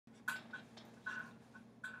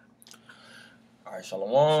All right, Shalom.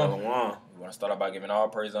 Shalom. We want to start out by giving all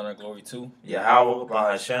praise, honor, and glory to Yahweh,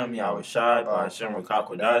 Bahashem, Yahweh Shai, Bahashem,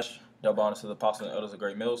 Rakakwadash. double honor to the apostles and elders of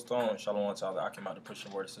Great Millstone, and Shalom to all the Akim out to push the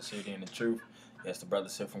word of sincerity and the truth. Yes, the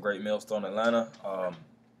brothers here from Great Millstone, Atlanta.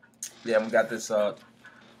 We got this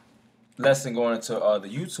lesson going into the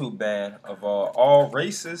YouTube ban of all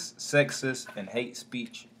racist, sexist, and hate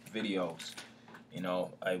speech videos. You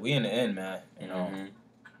know, we in the end, man. You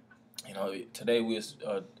know, today we was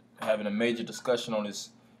having a major discussion on this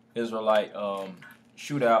Israelite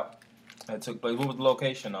shootout that took place. What was the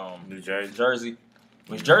location? New Jersey. Jersey.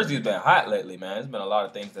 Which Jersey has been hot lately, man. There's been a lot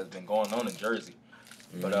of things that's been going on in Jersey.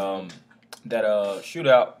 But that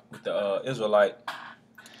shootout with the Israelite,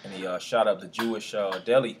 and he shot up the Jewish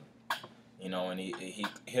deli, you know, and he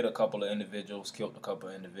hit a couple of individuals, killed a couple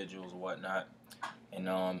of individuals and whatnot. And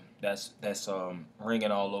that's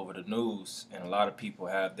ringing all over the news, and a lot of people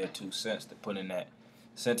have their 2 cents to put in that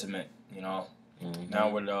sentiment, you know. Now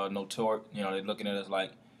we're notorious, you know, they're looking at us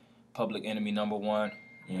like public enemy number one,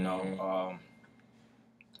 you know,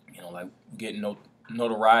 like getting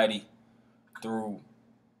notoriety through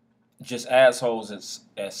just assholes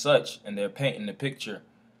as such, and they're painting the picture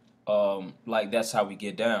like that's how we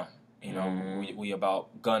get down, you know. We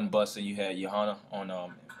about gun busting. You had Johanna on I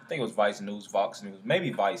think it was Vice News, Vox News,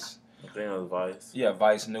 maybe Vice. I think it was Vice. Yeah,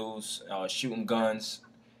 Vice News, shooting guns,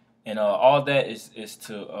 and all that is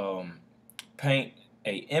to paint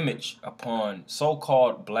a image upon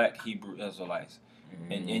so-called Black Hebrew Israelites,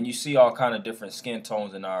 and you see all kind of different skin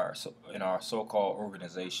tones in our so-called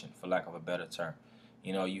organization, for lack of a better term.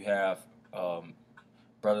 You know, you have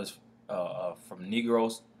brothers from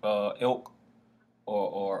Negroes ilk,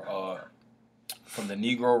 or from the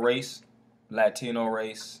Negro race, Latino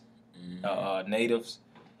race, natives,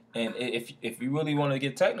 and if you really want to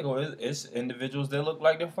get technical, it's individuals that look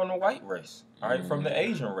like they're from the white race, all right, from the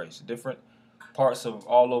Asian race, different parts of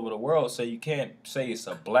all over the world. So you can't say it's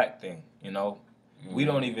a black thing, you know. We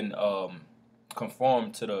don't even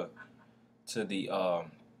conform to the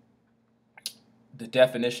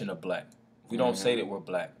definition of black. We don't say that we're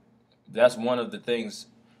black. That's one of the things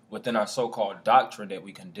within our so-called doctrine that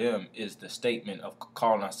we condemn, is the statement of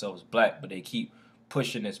calling ourselves black, but they keep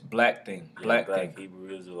pushing this black thing, black thing.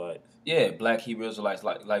 Hebrew Israelites. Yeah, Black Hebrew Israelites,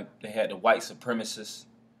 like they had the white supremacists.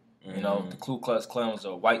 You know, the Ku Klux Klan was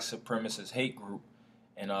a white supremacist hate group,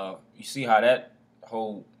 and you see how that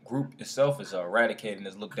whole group itself is eradicated and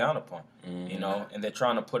is looked down upon. You know, and they're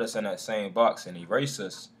trying to put us in that same box and erase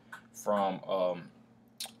us from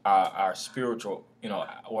our spiritual, you know,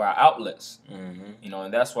 or our outlets. You know,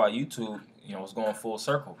 and that's why YouTube, you know, is going full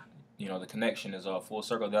circle. You know, the connection is full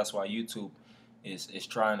circle. That's why YouTube is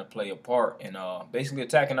trying to play a part in basically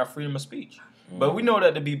attacking our freedom of speech. But we know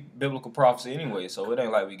that to be biblical prophecy anyway, so it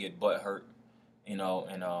ain't like we get butt hurt, you know,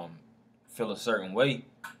 and feel a certain way.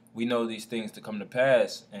 We know these things to come to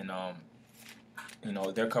pass, and you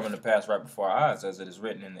know, they're coming to pass right before our eyes, as it is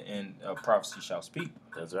written in the end. Prophecy shall speak.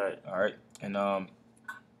 That's right. All right, and I'll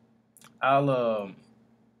matter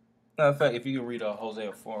of fact, if you can read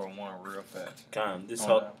Hosea 4:1 real fast. This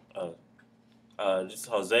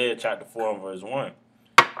Hosea chapter 4 and verse 1.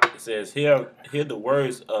 It says, hear the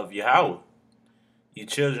words of Yahweh, ye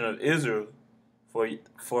children of Israel,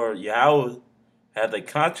 for Yahweh hath a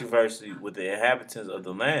controversy with the inhabitants of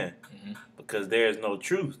the land, because there is no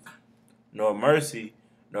truth, nor mercy,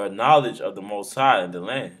 nor knowledge of the Most High in the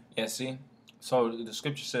land. Yeah, see? So the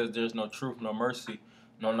scripture says there's no truth, no mercy,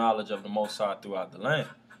 no knowledge of the Most High throughout the land.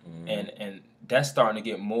 And that's starting to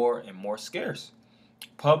get more and more scarce.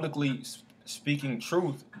 Publicly speaking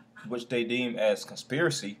truth, which they deem as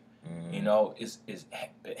conspiracy, you know, is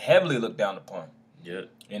heavily looked down upon. Yeah.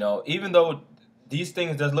 You know, even though these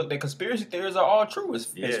things that look at conspiracy theories are all true. It's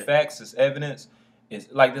facts, it's evidence.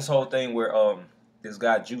 It's like this whole thing where this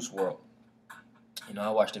guy Juice WRLD, you know, I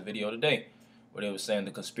watched a video today where they were saying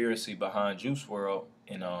the conspiracy behind Juice WRLD,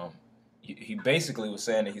 and he basically was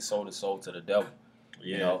saying that he sold his soul to the devil.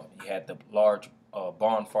 You know, he had the large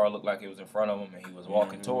bonfire, looked like it was in front of him, and he was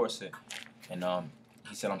walking towards it. And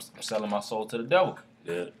he said, I'm selling my soul to the devil.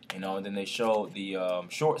 Yeah. You know, and then they showed the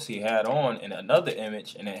shorts he had on in another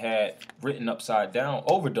image, and it had written upside down,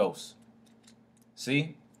 overdose.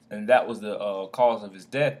 See? And that was the cause of his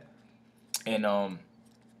death. And,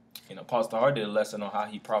 you know, Pastor Hart did a lesson on how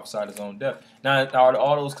he prophesied his own death. Now, are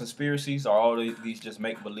all those conspiracies, are all these just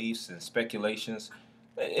make-believes and speculations?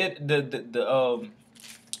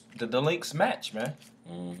 The links match, man.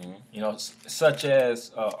 You know, such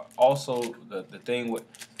as also the thing with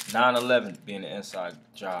 9/11 being an inside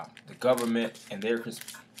job, the government and their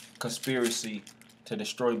conspiracy to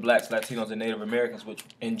destroy blacks, Latinos, and Native Americans. Which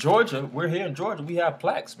in Georgia, we're here in Georgia, we have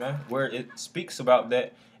plaques, man, where it speaks about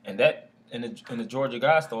that, and that in the Georgia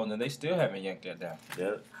Guidestones, and they still haven't yanked that down.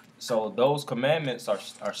 Yeah. So those commandments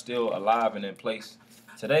are still alive and in place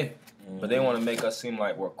today, but they want to make us seem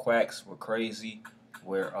like we're quacks, we're crazy,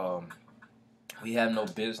 we have no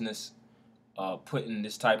business putting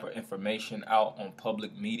this type of information out on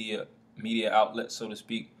public media outlets, so to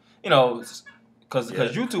speak. You know, because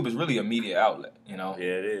YouTube is really a media outlet. You know. Yeah,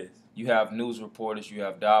 it is. You have news reporters, you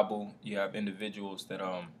have Dabble, you have individuals that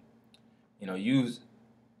use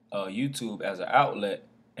YouTube as an outlet,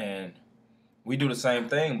 and we do the same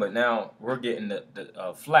thing, but now we're getting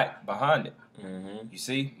the flack behind it. You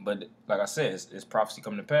see, but like I said, it's prophecy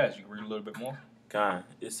coming to pass. You can read a little bit more.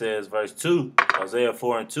 It says, verse 2, Isaiah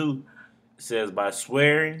 4:2, it says, by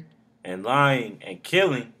swearing and lying and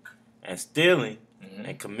killing and stealing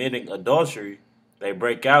and committing adultery, they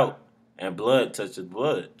break out and blood touches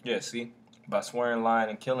blood. Yeah, see, by swearing, lying,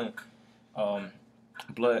 and killing,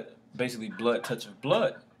 blood touches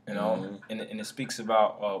blood. You know, and it speaks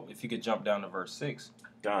about, if you could jump down to verse 6.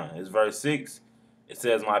 It's verse 6. It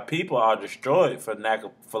says, my people are destroyed for lack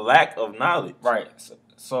of knowledge. Right.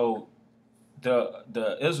 So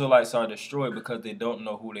the Israelites are destroyed because they don't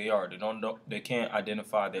know who they are. They can't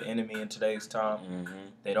identify the enemy in today's time.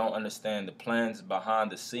 They don't understand the plans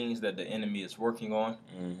behind the scenes that the enemy is working on.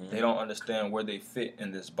 They don't understand where they fit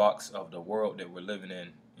in this box of the world that we're living in,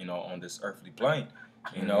 you know, on this earthly plane.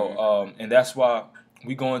 You know, and that's why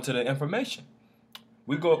we go into the information.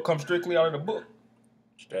 We come strictly out of the book.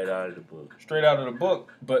 Straight out of the book. Straight out of the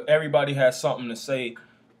book. But everybody has something to say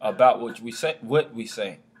about what we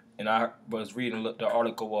say. And I was reading the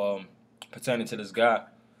article pertaining to this guy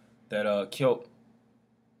that killed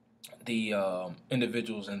the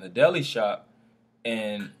individuals in the deli shop,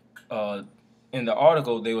 and in the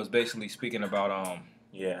article they was basically speaking about how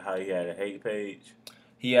he had a hate page.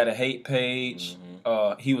 He had a hate page.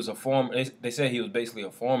 He was a former. They said he was basically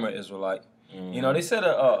a former Israelite. You know, they said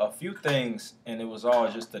a few things, and it was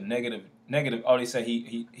all just a negative. Oh, they said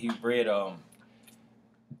he read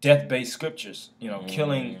death-based scriptures. You know,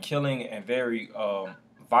 killing and very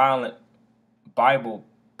violent Bible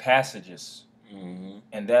passages,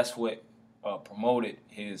 and that's what promoted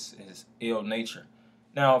his ill nature.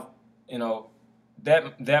 Now, you know,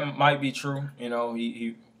 that might be true. You know,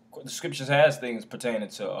 the scriptures has things pertaining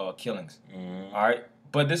to killings. All right,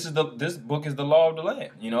 but this book is the law of the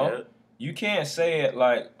land. You know, you can't say it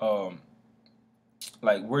like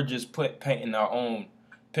we're just painting our own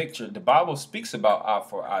picture. The Bible speaks about eye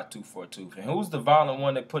for eye, tooth for a tooth. And who's the violent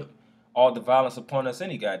one that put all the violence upon us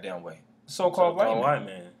any goddamn way? So-called white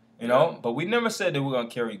man. You know, but we never said that we're gonna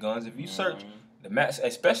carry guns. If you search the mass,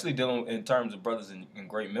 especially dealing in terms of brothers in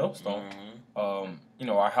Great Millstone, you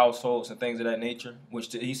know, our households and things of that nature,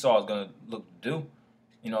 which Esau is gonna look to do.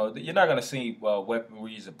 You know, you're not gonna see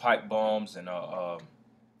weaponries and pipe bombs and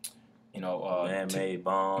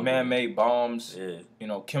man-made bombs. You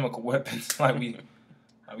know, chemical weapons like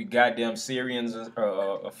we goddamn Syrians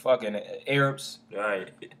or fucking Arabs. Right.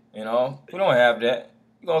 You know, we don't have that.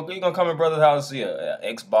 You gonna come in brother's house and see a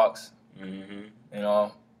Xbox. You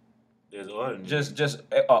know, just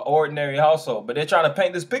an ordinary household, but they're trying to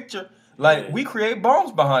paint this picture like we create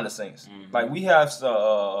bombs behind the scenes. Like we have,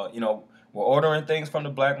 you know, we're ordering things from the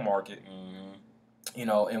black market. You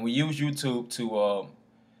know, and we use YouTube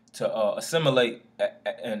to assimilate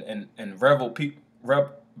and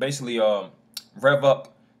basically rev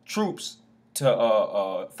up troops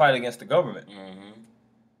to fight against the government.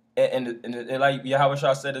 And like Yahweh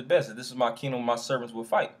Shah said it best, this is my kingdom, my servants will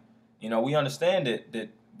fight. You know, we understand that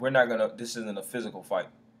we're not this isn't a physical fight.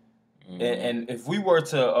 And if we were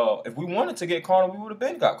to, if we wanted to get carnal, we would have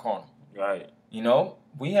been got carnal. Right. You know,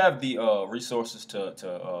 we have the resources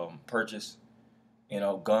to purchase, you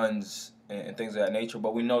know, guns and things of that nature,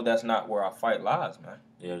 but we know that's not where our fight lies, man.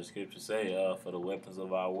 Yeah, the scriptures say, for the weapons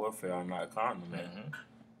of our warfare are not carnal, man.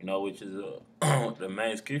 You know, which is the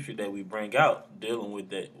main scripture that we bring out dealing with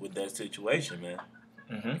that situation, man.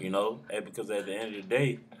 You know, because at the end of the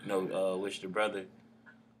day, you know, which the brother,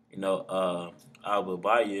 you know, Alba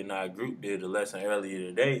Baye and our group did a lesson earlier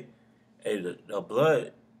today. Hey, the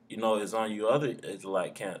blood, you know, is on you other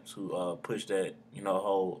Israelite camps who push that, you know,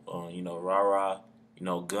 whole, you know, rah-rah, you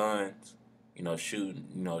know, guns, you know, shooting,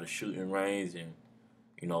 you know, the shooting range and,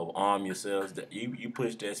 you know, arm yourselves. You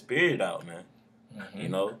push that spirit out, man. You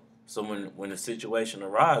know, so when the situation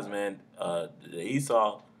arises, man, the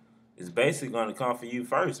Esau is basically going to come for you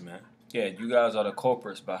first, man. Yeah, you guys are the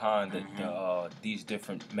culprits behind these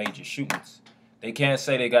different major shootings. They can't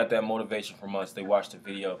say they got that motivation from us. They watched the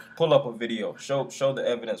video. Pull up a video. Show the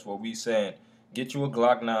evidence where we saying Get you a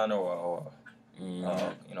Glock 9 or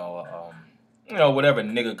Mm-hmm. whatever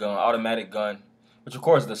nigga gun, automatic gun. Which of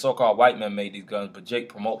course the so-called white man made these guns, but Jake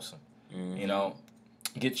promotes them. You Mm-hmm. know,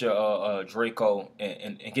 get your Draco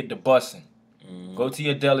and get the busing. Mm-hmm. Go to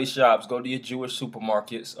your deli shops. Go to your Jewish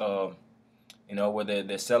supermarkets. Where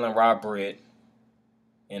they're selling raw bread.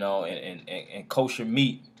 And kosher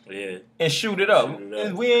meat. Yeah. And shoot it up. Shoot it up.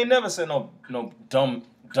 And we ain't never said no dumb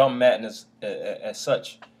madness as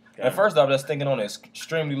such. Okay. And first off, that's thinking on an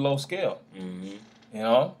extremely low scale.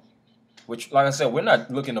 Mm-hmm. Which, like I said, we're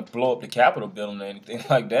not looking to blow up the Capitol building or anything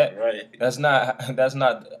like that. Right. That's not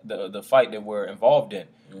the fight that we're involved in.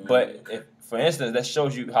 Mm-hmm. But if, for instance, that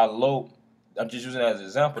shows you how low. I'm just using that as an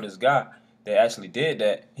example. This guy that actually did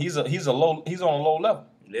that, he's on a low level.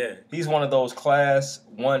 Yeah. He's one of those class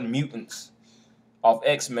 1 mutants off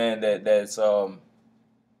X-Men that's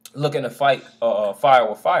looking to fight fire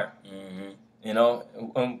with fire. Mm-hmm.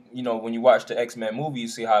 When you watch the X-Men movie, you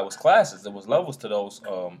see how it was classes. There was levels to those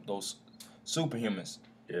superhumans.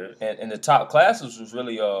 Yeah. And the top classes was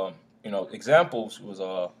really examples was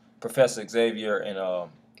Professor Xavier and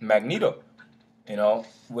Magneto.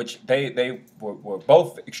 Which they were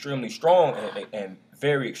both extremely strong and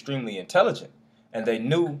very extremely intelligent. And they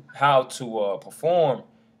knew how to perform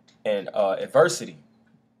in adversity.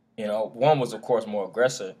 One was of course more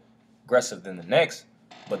aggressive than the next,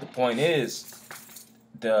 but the point is,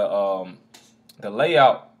 the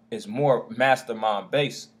layout is more mastermind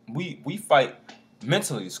based. We fight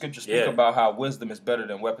mentally. The scriptures speak about how wisdom is better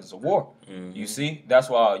than weapons of war. Mm-hmm. You see, that's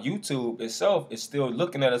why YouTube itself is still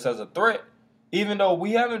looking at us as a threat, even though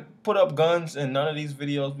we haven't put up guns in none of these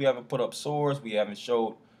videos. We haven't put up swords. We haven't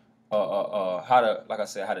showed how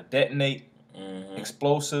to detonate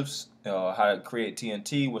explosives, how to create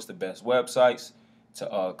TNT, what's the best websites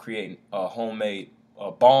to create homemade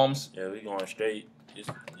bombs. Yeah, we going straight.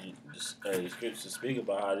 The scriptures speak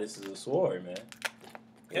about how this is a sword, man.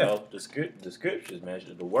 You know, the scriptures, man.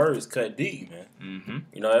 The words cut deep, man.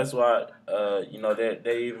 Mm-hmm. That's why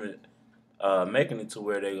they even making it to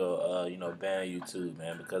where they go ban YouTube,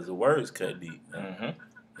 man, because the words cut deep, man.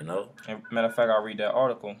 Mm-hmm. And matter of fact, I'll read that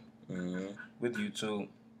article with YouTube,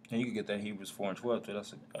 and you can get that Hebrews 4:12 too.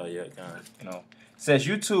 That's kind of. It says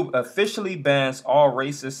YouTube officially bans all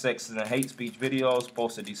racist, sexist, and hate speech videos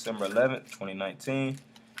posted December 11th, 2019.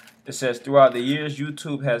 It says throughout the years,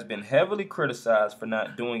 YouTube has been heavily criticized for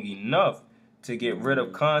not doing enough to get rid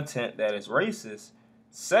of content that is racist,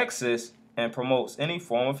 sexist, and promotes any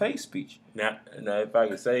form of hate speech. Now if I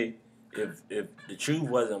could say, if the truth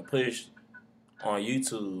wasn't pushed on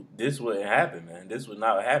YouTube, this wouldn't happen, man. This would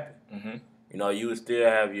not happen. Mm-hmm. You would still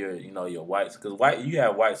have your whites, because you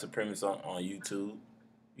have white supremacists on YouTube.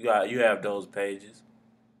 You have those pages.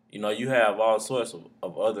 You have all sorts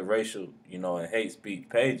of other racial, and hate speech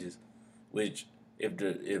pages, which if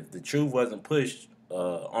the truth wasn't pushed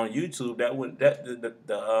on YouTube, that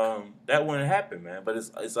wouldn't happen, man. But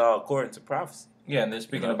it's all according to prophecy. Yeah, and they're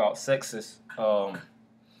speaking about sexist. For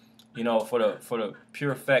the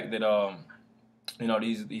pure fact that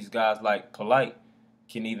these guys like Polite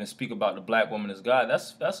can even speak about the black woman as God.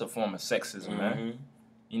 That's a form of sexism, man.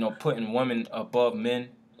 Putting women above men.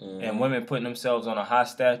 And women putting themselves on a high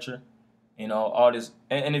stature, all this.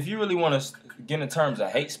 And if you really want to get in terms of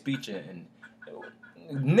hate speech and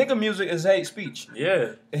nigga music is hate speech.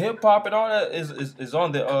 Yeah. Hip hop and all that is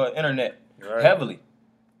on the internet heavily.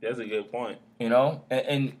 That's a good point.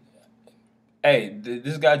 And hey,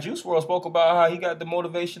 this guy Juice WRLD spoke about how he got the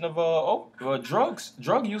motivation of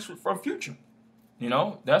drug use from Future.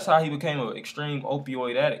 That's how he became an extreme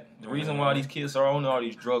opioid addict. The reason why these kids are on all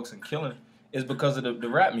these drugs and killing is because of the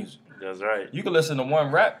rap music. That's right. You can listen to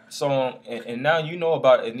one rap song, and now you know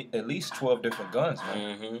about at least 12 different guns,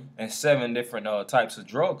 man, and 7 different types of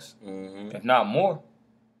drugs, if not more.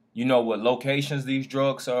 You know what locations these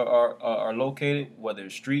drugs are located, whether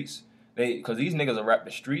it's streets. Because these niggas will rap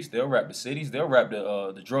the streets, they'll rap the cities, they'll rap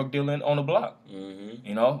the drug dealing on the block.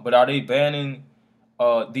 But are they banning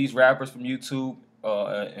these rappers from YouTube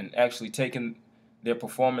and actually taking their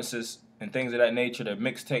performances and things of that nature, the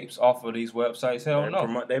mixtapes off of these websites? Hell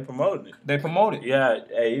no. They promoted it. They promote it. Yeah,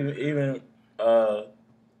 even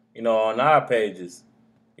on our pages,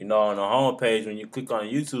 on the home page, when you click on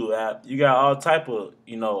the YouTube app, you got all type of,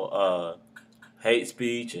 hate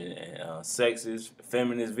speech and sexist,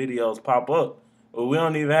 feminist videos pop up. But we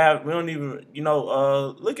don't even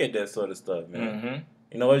look at that sort of stuff, man.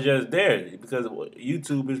 It's just there because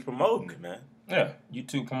YouTube is promoting it, man. Yeah,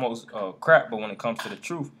 YouTube promotes crap, but when it comes to the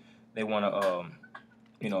truth, they want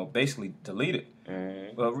to, basically delete it.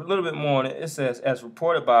 But a little bit more on it. It says, as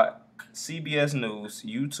reported by CBS News,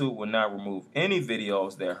 YouTube will now remove any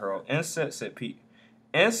videos that hurl insults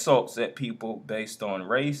at people based on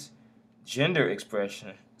race, gender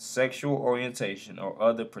expression, sexual orientation, or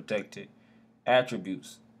other protected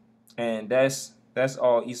attributes. And that's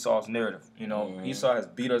all Esau's narrative. You know, Esau has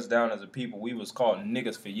beat us down as a people. We was called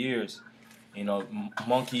niggas for years. You know,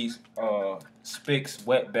 monkeys, spicks,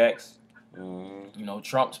 wetbacks. You know,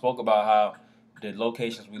 Trump spoke about how the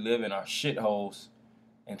locations we live in are shitholes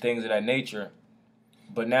and things of that nature.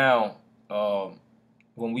 But now,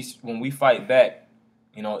 when we fight back,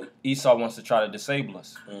 you know, Esau wants to try to disable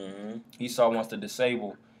us. Esau wants to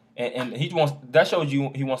disable, and he wants, that shows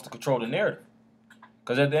you he wants to control the narrative.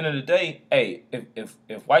 Because at the end of the day, hey,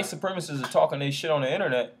 if white supremacists are talking their shit on the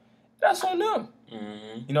internet, that's on them.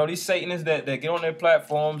 You know, these Satanists that get on their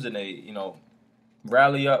platforms and they, you know,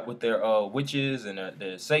 rally up with their witches and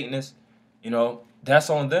their Satanists, you know, that's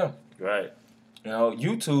on them. Right. You know,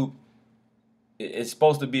 YouTube is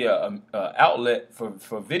supposed to be a outlet for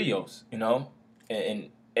videos, you know, and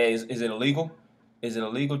is it illegal? Is it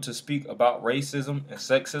illegal to speak about racism and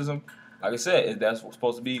sexism? Like I said, that's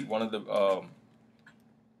supposed to be one of the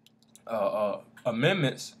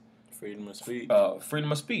amendments. Freedom of speech.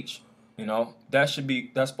 Freedom of speech. You know, that's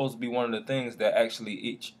supposed to be one of the things that actually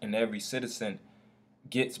each and every citizen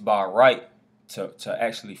gets by right to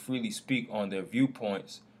actually freely speak on their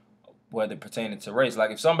viewpoints, whether pertaining to race.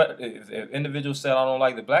 Like if individuals said I don't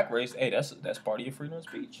like the black race, hey, that's part of your freedom of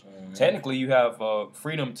speech. Technically, you have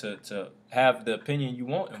freedom to have the opinion you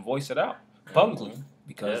want and voice it out publicly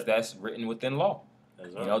because that's written within law.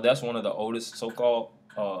 That's right. You know, that's one of the oldest so-called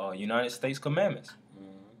United States commandments.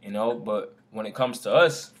 You know, but when it comes to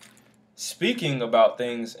us speaking about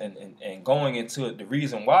things and going into the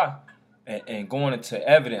reason why, and going into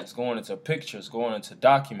evidence, going into pictures, going into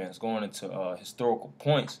documents, going into historical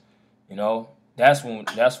points, you know, that's when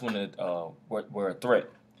we're a threat.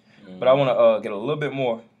 But I want to get a little bit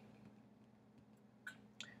more.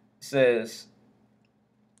 It says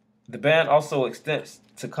the ban also extends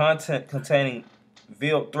to content containing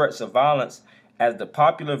veiled threats of violence as the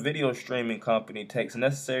popular video streaming company takes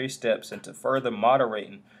necessary steps into further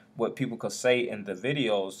moderating what people could say in the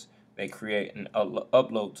videos they create and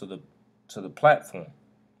upload to the platform.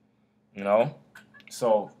 You know,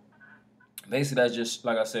 so basically that's just,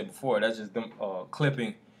 like I said before, that's just them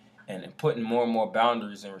clipping and putting more and more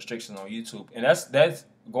boundaries and restrictions on YouTube, and that's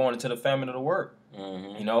going into the famine of the word.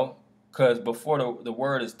 You know, because before the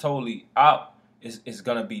word is totally out, it's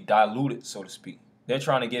gonna be diluted, so to speak. They're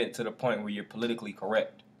trying to get it to the point where you're politically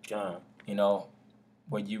correct. You know,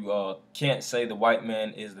 where you can't say the white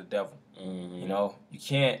man is the devil. You know, you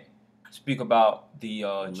can't speak about the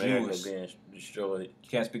Jews being destroyed. You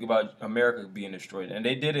can't speak about America being destroyed. And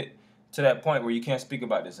they did it to that point where you can't speak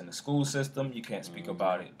about this in the school system. You can't speak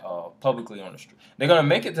about it publicly on the street. They're going to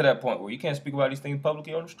make it to that point where you can't speak about these things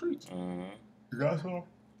publicly on the streets. You got something?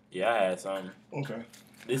 Yeah, I had something. Okay.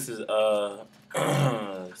 This is 2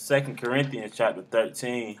 Corinthians chapter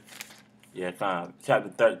 13. Yeah, chapter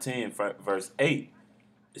 13, verse 8.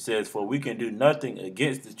 It says, "For we can do nothing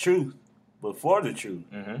against the truth, but for the truth."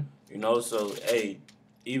 You know, so hey,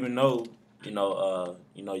 even though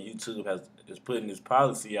YouTube is putting this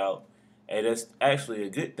policy out, hey, that's actually a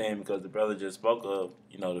good thing because the brother just spoke of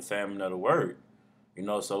the famine of the word. You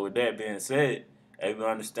know, so with that being said, hey, we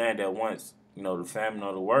understand that once the famine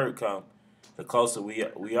of the word come, the closer we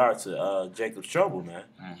are to Jacob's trouble, man,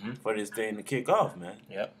 for this thing to kick off, man.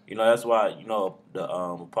 Yep. You know, that's why the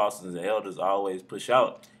apostles and elders always push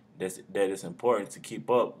out that it's important to keep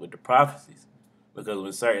up with the prophecies, because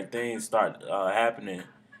when certain things start happening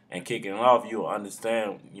and kicking off, you'll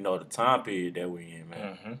understand the time period that we're in,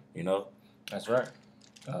 man. You know. That's right.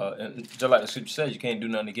 And just like the scripture says, you can't do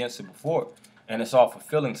nothing against it before, and it's all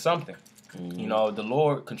fulfilling something. You know, the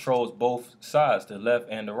Lord controls both sides, the left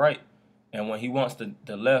and the right. And when he wants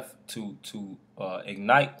the left to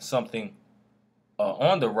ignite something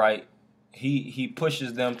on the right, he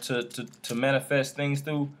pushes them to manifest things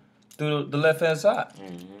through the left hand side.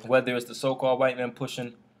 Whether it's the so-called white man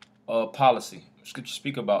pushing policy, scriptures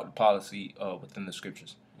speak about the policy within the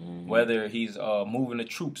scriptures. Whether he's moving the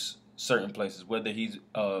troops certain places, whether he's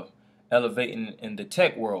elevating in the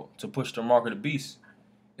tech world to push the mark of the beast,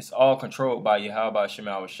 it's all controlled by Yahweh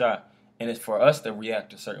Shema Shah. And it's for us to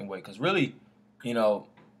react a certain way. Because really,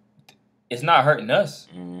 it's not hurting us.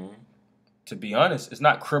 To be honest, it's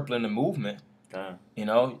not crippling the movement. You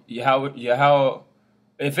know, Yahweh,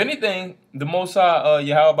 if anything, the Most High,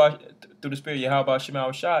 Yahweh, through the Spirit, Yahweh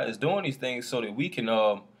Shema Shah is doing these things so that we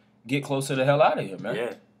can get closer the hell out of here, man.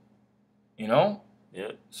 Yeah. You know?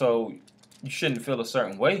 Yeah. So you shouldn't feel a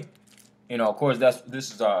certain way. You know, of course,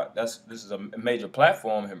 this is a major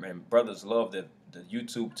platform, and brothers love the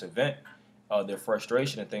YouTube to vent their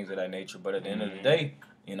frustration and things of that nature. But at the end of the day,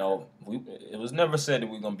 you know, it was never said that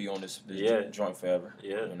we're gonna be on this joint forever.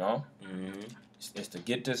 Yeah. You know, it's to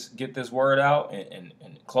get this word out and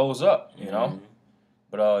close up. You know,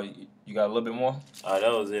 but you got a little bit more. That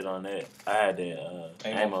was it on that. I had that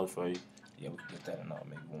Amos for you. Yeah, we can get that and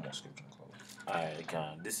maybe one more scripture and close. All right,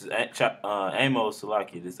 kind of. This is Amos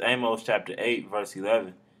Salaki. This is Amos chapter 8, verse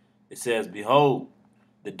 11. It says, "Behold,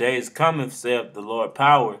 the day is coming, saith the Lord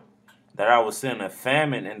power, that I will send a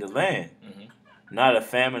famine in the land, not a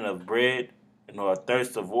famine of bread, nor a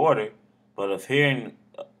thirst of water, but of hearing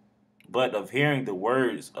the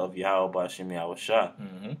words of Yahweh B'Shem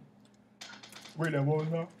Yahushua." Read that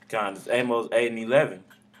one now. Kind of. This is Amos 8 and 11.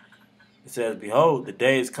 It says, "Behold, the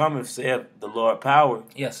day is coming, saith the Lord power."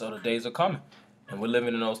 Yeah, so the days are coming. And we're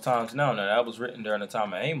living in those times now. Now, that was written during the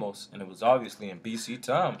time of Amos, and it was obviously in BC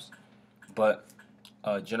times. But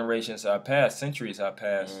generations have passed, centuries have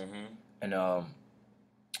passed, and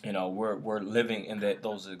you know, we're living in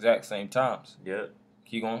those exact same times. Yep.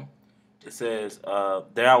 Keep going. It says,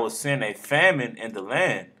 "There I will send a famine in the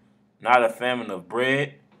land, not a famine of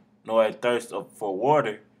bread, nor a thirst for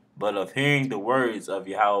water, but of hearing the words of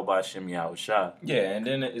Yahweh B'Shem Yahushua." Yeah, and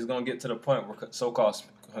then it's going to get to the point where so-called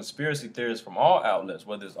conspiracy theorists from all outlets,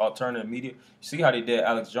 whether it's alternative media, you see how they did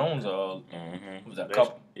Alex Jones, was that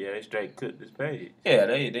couple? Yeah, they straight cooked this page. Yeah,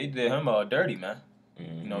 they did him dirty, man.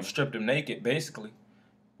 You know, stripped him naked, basically.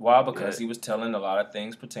 Why? Because he was telling a lot of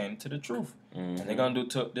things pertaining to the truth. And they're going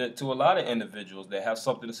to do to a lot of individuals that have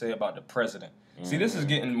something to say about the president. See, this is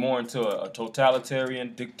getting more into a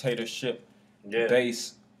totalitarian dictatorship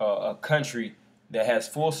based a country that has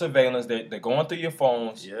full surveillance. They're going through your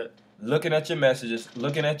phones, looking at your messages,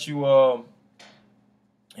 looking at you,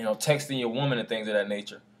 you know, texting your woman and things of that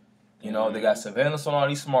nature. You know, they got surveillance on all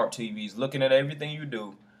these smart TVs, looking at everything you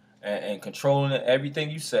do and controlling everything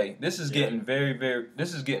you say. This is getting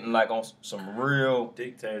this is getting like on some real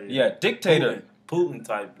dictator. Yeah, dictator. Putin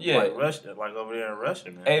type. Yeah. Like Russia, like over there in Russia,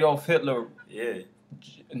 man. Adolf Hitler. Yeah.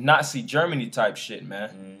 Nazi Germany type shit,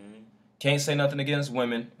 man. Can't say nothing against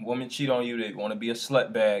women. Women cheat on you. They want to be a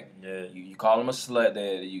slut bag. Yeah. You call them a slut.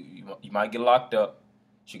 You might get locked up.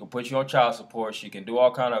 She can put you on child support. She can do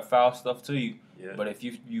all kind of foul stuff to you. Yeah. But if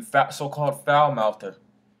you so-called foul mouthed her,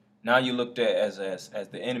 now you looked at as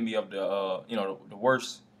the enemy of the the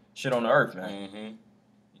worst shit on the earth, man.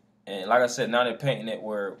 And like I said, now they're painting it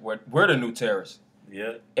where we're the new terrorists.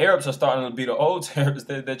 Yeah. Arabs are starting to be the old terrorists.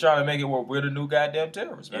 They're trying to make it where we're the new goddamn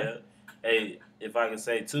terrorists, man. Yeah. Hey, if I can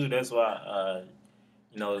say too, that's why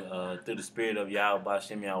through the spirit of Yahweh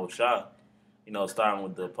B'Shem Yahushua, starting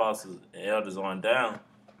with the apostles and elders on down,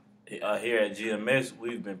 here at GMS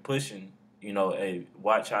we've been pushing,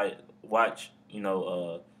 watch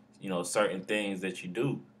certain things that you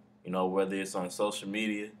do, whether it's on social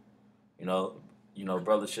media,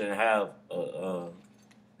 brothers shouldn't have a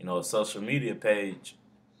social media page,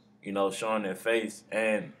 showing their face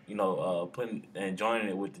and putting and joining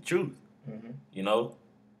it with the truth.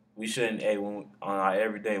 We shouldn't on our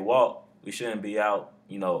everyday walk. We shouldn't be out,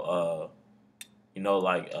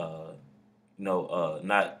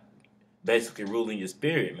 not basically ruling your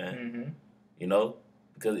spirit, man.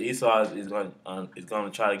 Because Esau is going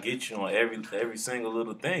to try to get you on every single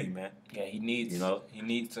little thing, man. Yeah, he needs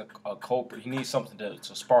a culprit. He needs something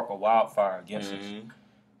to spark a wildfire against us.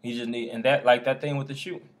 He just and that thing with the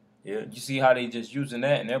shooting. Yeah. You see how they just using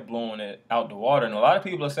that and they're blowing it out the water. And a lot of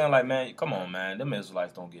people are saying like, man, come on, man, them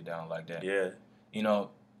Israelites don't get down like that. Yeah.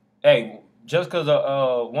 Hey, just because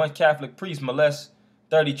one Catholic priest molests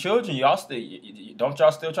 30 children, y'all still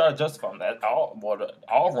still try to justify that?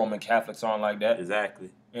 All Roman Catholics aren't like that.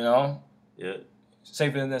 Exactly. Yeah.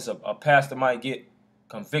 Say for instance, a pastor might get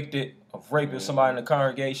convicted of raping somebody in the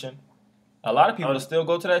congregation. A lot of people still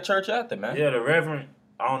go to that church after, man. Yeah, the Reverend.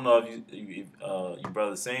 I don't know if you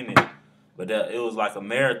brother seen it, but it was like a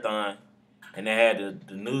marathon, and they had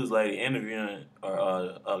the news lady interviewing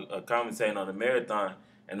or commentating on the marathon,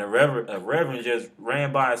 and the Reverend just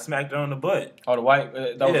ran by and smacked her on the butt. Oh, the white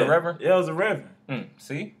was a Reverend? Yeah, it was a Reverend.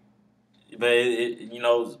 See, but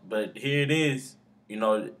but here it is.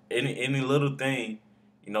 Any little thing,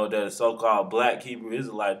 that a so-called black Hebrew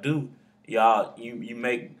Israelite do, y'all you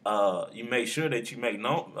make sure that you make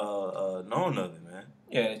known of it, man.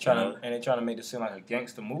 Yeah, they're trying to make this seem like a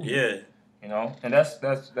gangster movie. Yeah. And that's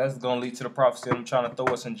gonna lead to the prophecy of them trying to throw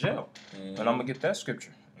us in jail. And I'm gonna get that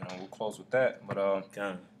scripture. We'll close with that. But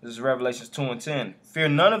this is Revelations 2:10. Fear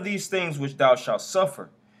none of these things which thou shalt suffer.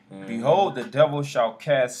 Behold, the devil shall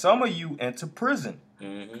cast some of you into prison.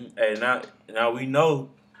 Hey, now we know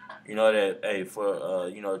You know that hey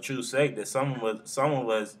for true sake that some of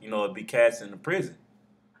us would be cast into prison.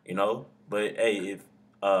 You know, but hey if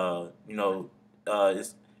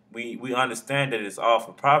it's we understand that it's all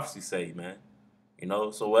for prophecy's sake, man. You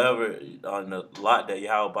know, so whatever on the lot that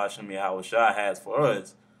Yahweh Bashem Yahweh Shai has for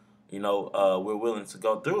us, we're willing to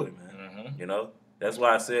go through it, man. Mm-hmm. You know, that's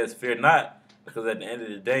why it says fear not, because at the end of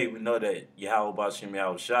the day, we know that Yahweh Bashem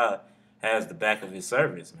Yahweh Shai has the back of his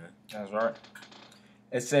servants, man. That's right.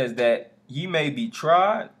 It says that ye may be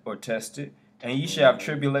tried or tested, and ye shall have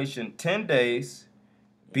tribulation 10 days.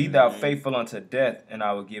 Be thou faithful unto death, and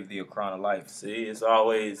I will give thee a crown of life. See, it's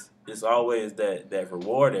always that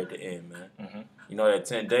reward at the end, man. Mm-hmm. You know that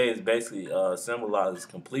 10 days basically symbolizes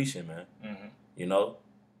completion, man. Mm-hmm. You know,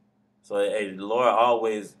 so hey, the Lord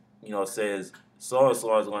always says so and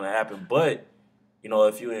so is going to happen, but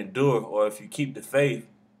if you endure or if you keep the faith,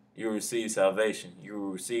 you will receive salvation. You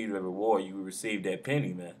will receive the reward. You will receive that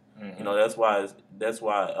penny, man. Mm-hmm. That's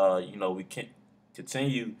why we can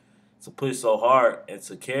continue to push so hard and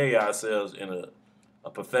to carry ourselves in a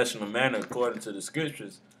professional manner according to the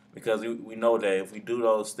scriptures, because we know that if we do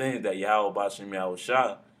those things, that Yahweh Bashem Yahweh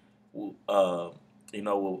Shai will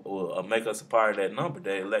make us a part of that number,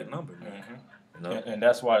 that elect number, man. Mm-hmm. And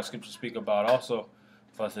that's why the scriptures speak about also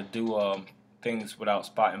for us to do things without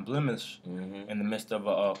spot and blemish in the midst of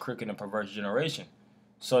a crooked and perverse generation,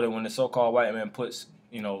 so that when the so-called white man puts,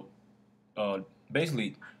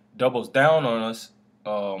 basically doubles down on us,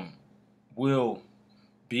 we'll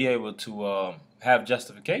be able to have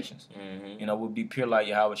justifications. We'll be pure like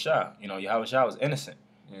Yahweh Shai. Yahweh Shai was innocent.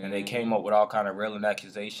 And they came up with all kind of railing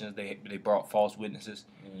accusations. They brought false witnesses,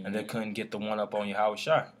 and they couldn't get the one up on Yahweh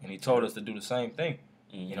Shai. And he told us to do the same thing.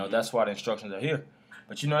 That's why the instructions are here.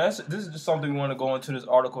 But this is just something we want to go into this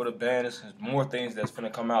article to ban. There's more things that's going to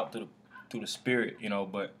come out through the spirit,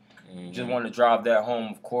 but just wanted to drive that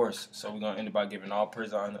home, of course. So we're going to end it by giving all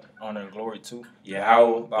praise, honor, and glory to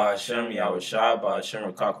Yahweh, Ba'ashem, Yahweh Shai,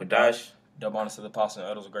 Ba'ashem, Rakakwadash. Double honor to the apostle and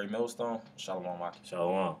elders of Great Millstone. Shalom, Maki.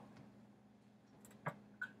 Shalom.